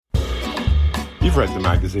You've read the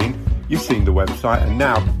magazine, you've seen the website, and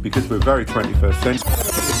now, because we're very 21st century...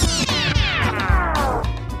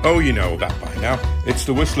 Oh, you know all that by now. It's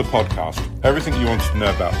the Whistler podcast. Everything you wanted to know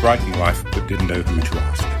about Brighton life, but didn't know who to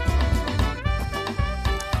ask.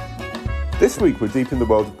 This week, we're deep in the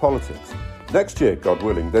world of politics. Next year, God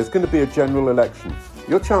willing, there's going to be a general election.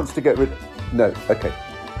 Your chance to get rid... No, OK.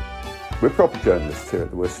 We're proper journalists here at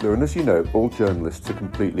the Whistler, and as you know, all journalists are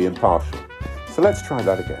completely impartial. So let's try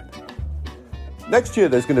that again. Next year,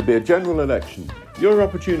 there's going to be a general election. Your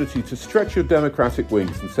opportunity to stretch your democratic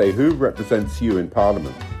wings and say who represents you in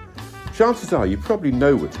Parliament. Chances are you probably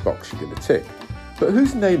know which box you're going to tick, but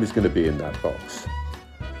whose name is going to be in that box?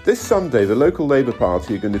 This Sunday, the local Labour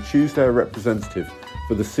Party are going to choose their representative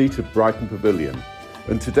for the seat of Brighton Pavilion.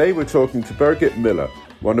 And today we're talking to Birgit Miller,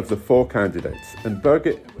 one of the 4 candidates. And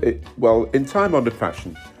Birgit, in time-honoured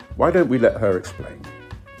fashion, why don't we let her explain?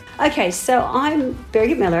 Okay, so I'm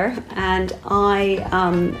Birgit Miller, and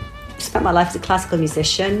I spent my life as a classical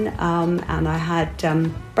musician, and I had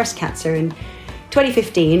breast cancer in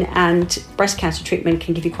 2015, and breast cancer treatment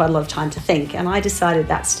can give you quite a lot of time to think. And I decided at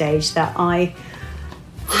that stage that I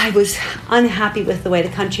was unhappy with the way the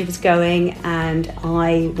country was going, and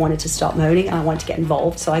I wanted to stop moaning, and I wanted to get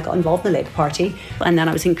involved. So I got involved in the Labour Party, and then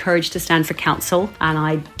I was encouraged to stand for council, and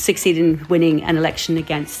I succeeded in winning an election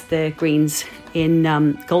against the Greens in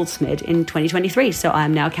Goldsmith in 2023. So I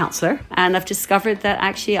am now a councillor, and I've discovered that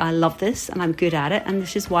actually I love this and I'm good at it, and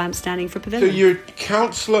this is why I'm standing for Pavilion. So you're a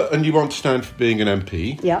councillor and you want to stand for being an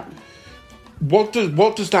MP? Yeah. What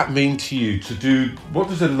does that mean to you to do? What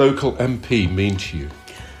does a local MP mean to you?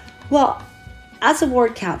 Well, as a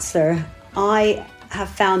ward councillor, I have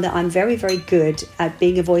found that I'm very, very good at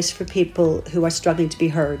being a voice for people who are struggling to be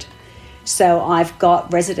heard. So I've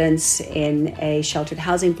got residents in a sheltered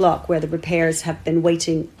housing block where the repairs have been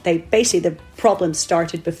waiting. The problem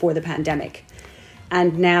started before the pandemic.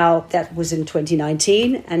 And now that was in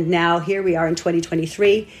 2019. And now here we are in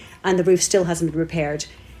 2023 and the roof still hasn't been repaired.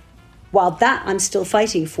 While that I'm still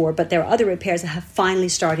fighting for, but there are other repairs that have finally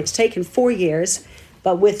started. It's taken 4 years,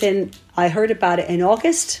 but I heard about it in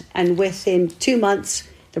August, and within 2 months,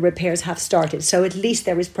 the repairs have started. So at least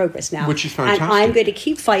there is progress now. Which is fantastic. And I'm going to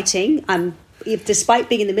keep fighting. Despite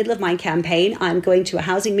being in the middle of my campaign, I'm going to a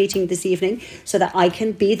housing meeting this evening so that I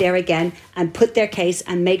can be there again and put their case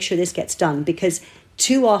and make sure this gets done. Because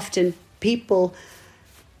too often people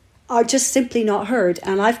are just simply not heard.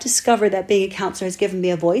 And I've discovered that being a councillor has given me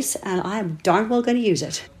a voice, and I am darn well going to use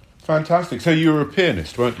it. Fantastic. So you were a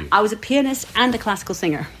pianist, weren't you? I was a pianist and a classical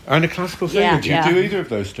singer. And a classical singer? Yeah, do you do either of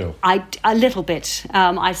those still? A little bit.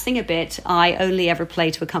 I sing a bit. I only ever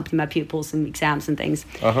play to accompany my pupils in exams and things.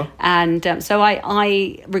 Uh-huh. And so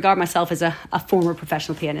I regard myself as a former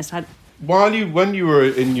professional pianist. When you were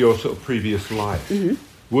in your sort of previous life,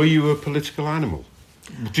 were you a political animal?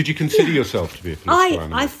 Did you consider yourself to be a political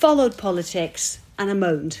animal? I followed politics and I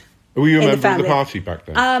moaned. Were you a member of the party back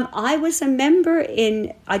then? I was a member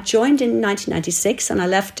I joined in 1996 and I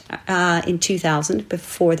left in 2000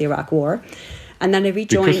 before the Iraq War. And then I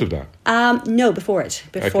rejoined. Because of that? No, before it.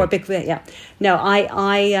 No,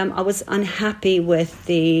 I was unhappy with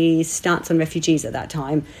the stance on refugees at that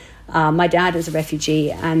time. My dad was a refugee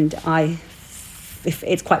and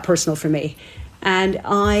it's quite personal for me. And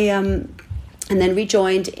and then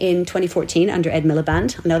rejoined in 2014 under Ed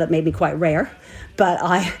Miliband. I know that made me quite rare. But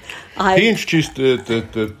he introduced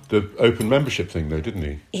the open membership thing, though, didn't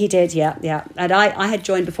he? He did, yeah. And I had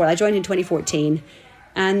joined before. I joined in 2014,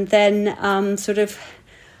 and then sort of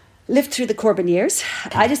lived through the Corbyn years.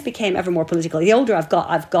 I just became ever more political. The older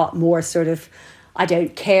I've got more sort of. I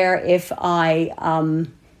don't care if I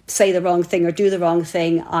say the wrong thing or do the wrong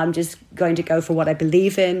thing. I'm just going to go for what I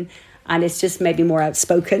believe in, and it's just maybe more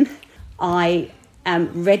outspoken. I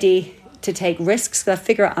am ready to take risks. I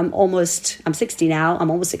figure I'm 60 now,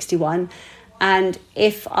 I'm almost 61. And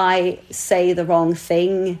if I say the wrong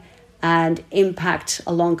thing and impact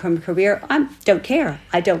a long-term career, I don't care.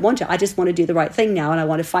 I don't want to. I just want to do the right thing now, and I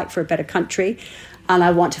want to fight for a better country, and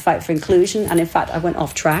I want to fight for inclusion. And in fact, I went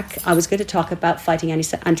off track. I was going to talk about fighting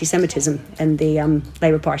anti-Semitism in the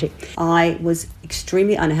Labour Party. I was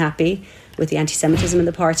extremely unhappy with the anti-Semitism in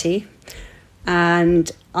the party.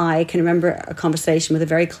 And I can remember a conversation with a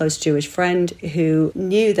very close Jewish friend who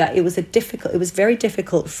knew that it was very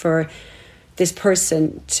difficult for this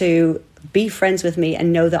person to be friends with me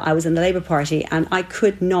and know that I was in the Labour Party, and I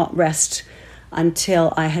could not rest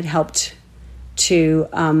until I had helped to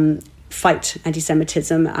fight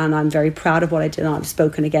anti-Semitism, and I'm very proud of what I did. I've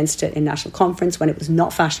spoken against it in national conference when it was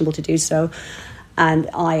not fashionable to do so. And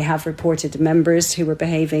I have reported to members who were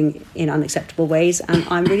behaving in unacceptable ways, and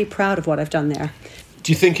I'm really proud of what I've done there.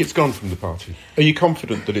 Do you think it's gone from the party? Are you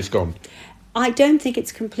confident that it's gone? I don't think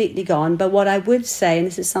it's completely gone, but what I would say, and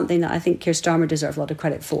this is something that I think Keir Starmer deserves a lot of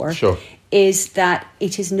credit for, sure, is that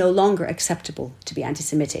it is no longer acceptable to be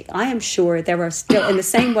anti-Semitic. I am sure there are still, in the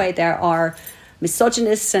same way there are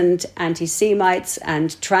misogynists and anti-Semites and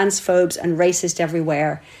transphobes and racists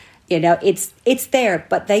everywhere. It's there,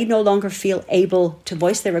 but they no longer feel able to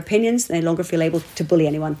voice their opinions. They no longer feel able to bully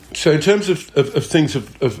anyone. So in terms of things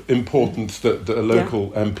of importance that a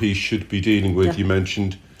local MP should be dealing with, you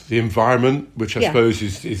mentioned the environment, which I suppose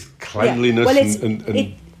is cleanliness.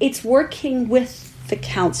 Well, it's working with the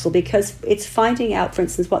council, because it's finding out, for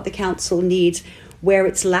instance, what the council needs, where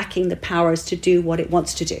it's lacking the powers to do what it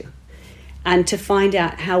wants to do. And to find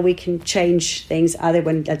out how we can change things, either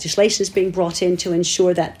when legislation is being brought in to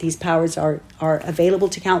ensure that these powers are available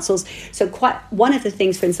to councils. So one of the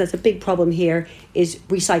things, for instance, that's a big problem here is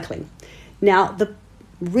recycling. Now, the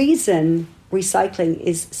reason recycling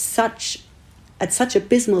is at such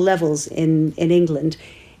abysmal levels in England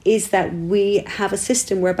is that we have a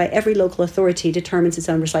system whereby every local authority determines its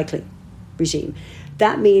own recycling regime.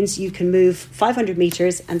 That means you can move 500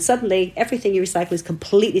 metres and suddenly everything you recycle is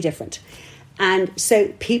completely different. And so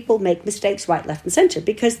people make mistakes right, left and centre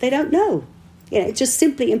because they don't know. It's just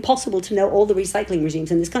simply impossible to know all the recycling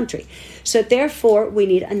regimes in this country. So therefore, we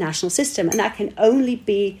need a national system, and that can only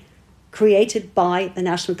be created by the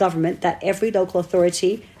national government, that every local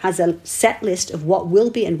authority has a set list of what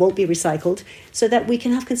will be and won't be recycled so that we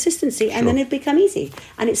can have consistency, and then it'll become easy.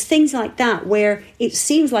 And it's things like that where it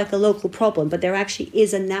seems like a local problem, but there actually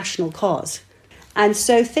is a national cause. And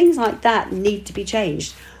so things like that need to be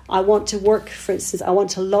changed. I want to work, for instance, I want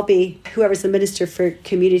to lobby whoever's the Minister for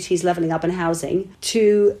Communities, Levelling Up and Housing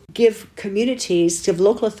to give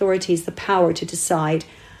local authorities the power to decide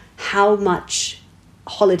how much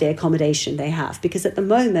holiday accommodation they have, because at the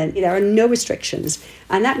moment there are no restrictions,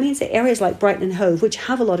 and that means that areas like Brighton and Hove, which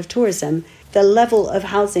have a lot of tourism, the level of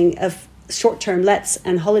housing of short-term lets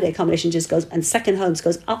and holiday accommodation just goes, and second homes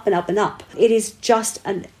goes up and up and up. It is just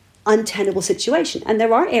an untenable situation, and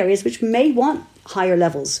there are areas which may want higher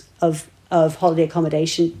levels of holiday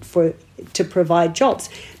accommodation to provide jobs.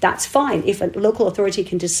 That's fine. If a local authority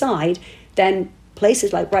can decide, then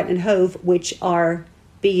places like Brighton and Hove, which are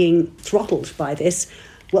being throttled by this,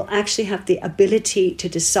 will actually have the ability to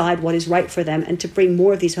decide what is right for them and to bring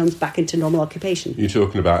more of these homes back into normal occupation. You're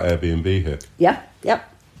talking about Airbnb here? Yep.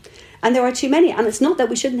 And there are too many. And it's not that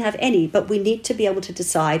we shouldn't have any, but we need to be able to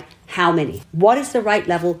decide how many. What is the right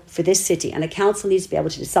level for this city? And a council needs to be able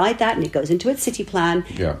to decide that, and it goes into its city plan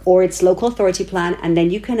or its local authority plan, and then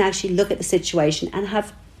you can actually look at the situation and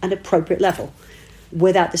have an appropriate level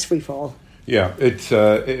without this free-for-all. Yeah, it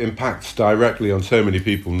impacts directly on so many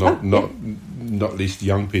people, not least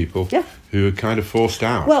young people, who are kind of forced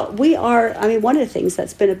out. Well, one of the things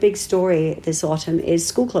that's been a big story this autumn is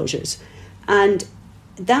school closures. And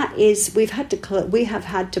that is, we have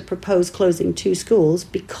had to propose closing 2 schools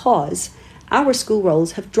because our school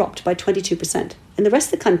rolls have dropped by 22%. In the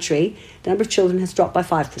rest of the country, the number of children has dropped by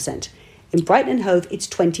 5%. In Brighton and Hove, it's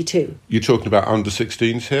 22. You're talking about under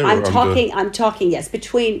 16s here? I'm talking, yes,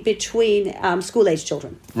 between school-age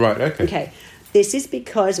children. Right, okay. Okay. This is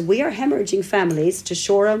because we are hemorrhaging families to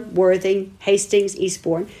Shoreham, Worthing, Hastings,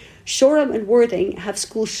 Eastbourne. Shoreham and Worthing have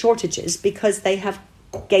school shortages because they have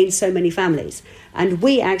gained so many families. And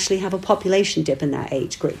we actually have a population dip in that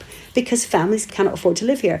age group because families cannot afford to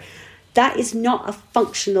live here. That is not a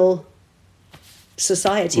functional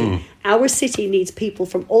society. Our city needs people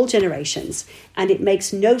from all generations, and it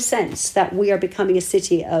makes no sense that we are becoming a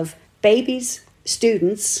city of babies,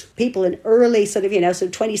 students, people in early sort of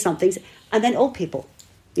 20-somethings, and then old people.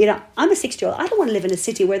 I'm a 60-year-old. I don't want to live in a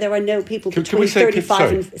city where there are no people between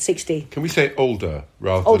 35 and 60. Can we say older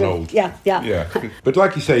rather than old? Yeah. But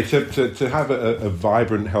like you say, to have a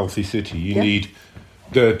vibrant, healthy city, you need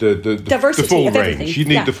the diversity, the full of range. everything. You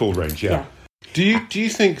need the full range. Yeah. Do you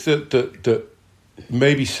think that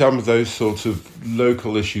maybe some of those sorts of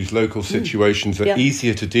local issues, local situations are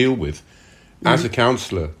easier to deal with as a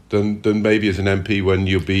councillor than maybe as an MP when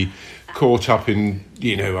you'll be caught up in,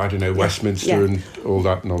 Westminster and all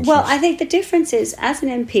that nonsense? Well, I think the difference is, as an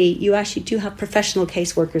MP, you actually do have professional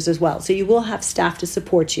caseworkers as well. So you will have staff to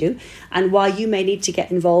support you. And while you may need to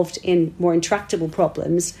get involved in more intractable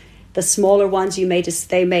problems, the smaller ones,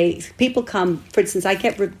 people come, for instance, I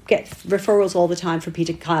get referrals all the time for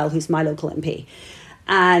Peter Kyle, who's my local MP.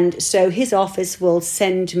 And so his office will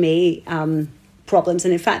send me problems.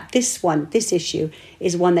 And in fact, this issue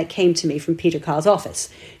is one that came to me from Peter Kyle's office.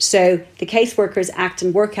 So the caseworkers act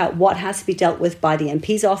and work out what has to be dealt with by the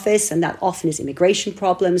MP's office, and that often is immigration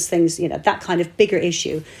problems, things, that kind of bigger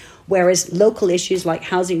issue. Whereas local issues like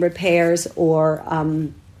housing repairs or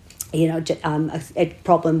a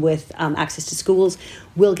problem with access to schools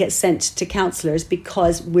will get sent to councillors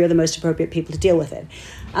because we're the most appropriate people to deal with it.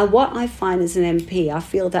 And what I find as an MP, I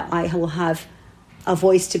feel that I will have a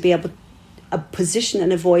voice to be able, a position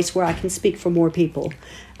and a voice where I can speak for more people.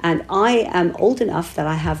 And I am old enough that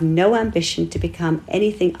I have no ambition to become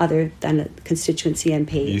anything other than a constituency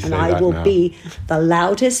MP. And I will be the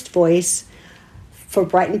loudest voice for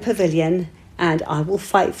Brighton Pavilion, and I will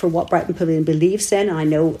fight for what Brighton Pavilion believes in. I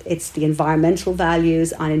know it's the environmental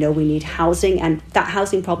values. I know we need housing, and that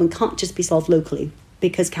housing problem can't just be solved locally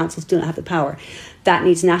because councils do not have the power. That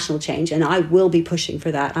needs national change, and I will be pushing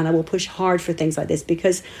for that, and I will push hard for things like this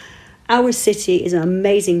because our city is an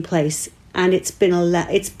amazing place, and it's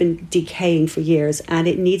been decaying for years, and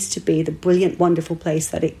it needs to be the brilliant, wonderful place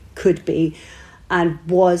that it could be and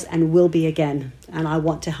was and will be again, and I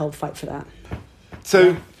want to help fight for that.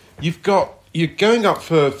 So you're going up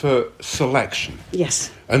for selection.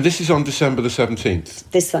 Yes. And this is on December the 17th.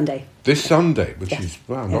 This Sunday. This Sunday, which yes. is,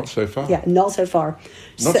 wow, not so far. Yeah, not so far.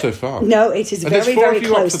 Not so far. No, it is and very, very close. There's 4 of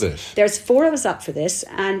you up for this? There's 4 of us up for this.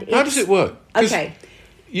 And how does it work? Okay.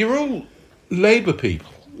 You're all Labour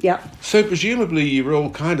people. Yeah. So presumably you're all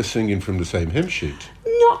kind of singing from the same hymn sheet.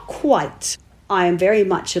 Not quite. I am very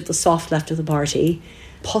much of the soft left of the party.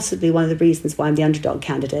 Possibly one of the reasons why I'm the underdog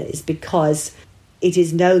candidate is because it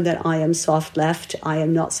is known that I am soft left. I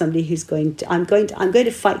am not somebody who's I'm going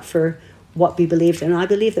to fight for what we believe in. And I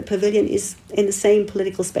believe that Pavilion is in the same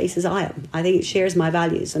political space as I am. I think it shares my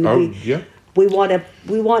values. And we want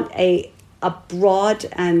a broad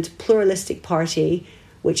and pluralistic party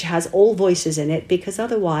which has all voices in it, because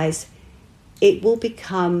otherwise it will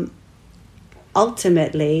become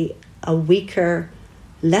ultimately a weaker,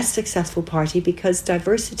 less successful party, because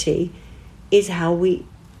diversity is how we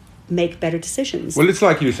make better decisions. Well, it's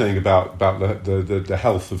like you were saying about the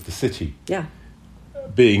health of the city. Yeah.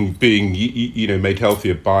 Being made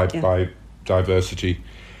healthier by diversity.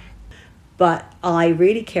 But I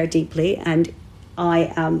really care deeply, and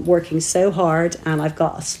I am working so hard, and I've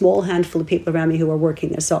got a small handful of people around me who are working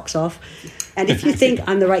their socks off. And if you think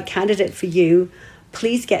I'm the right candidate for you,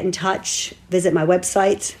 please get in touch, visit my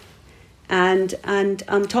website, and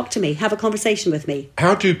talk to me, have a conversation with me.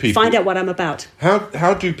 How do people find out what I'm about?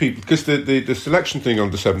 How do people, because the selection thing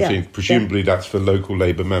on the 17th, presumably that's for local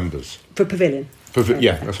Labour members. For Pavilion.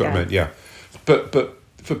 That's what I meant. Yeah, but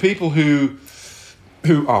for people who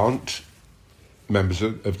aren't members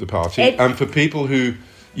of the party, and for people who,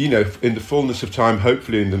 in the fullness of time,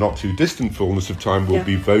 hopefully in the not too distant fullness of time, will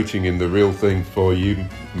be voting in the real thing for you,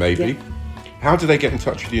 maybe. Yeah. How do they get in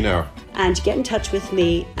touch with you now? And get in touch with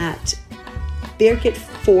me at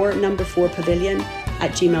birgit4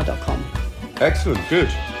 @gmail.com. Excellent, good.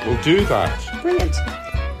 We'll do that. Brilliant.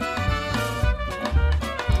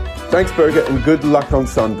 Thanks, Birgit, and good luck on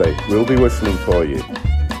Sunday. We'll be whistling for you.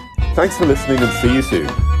 Thanks for listening, and see you soon.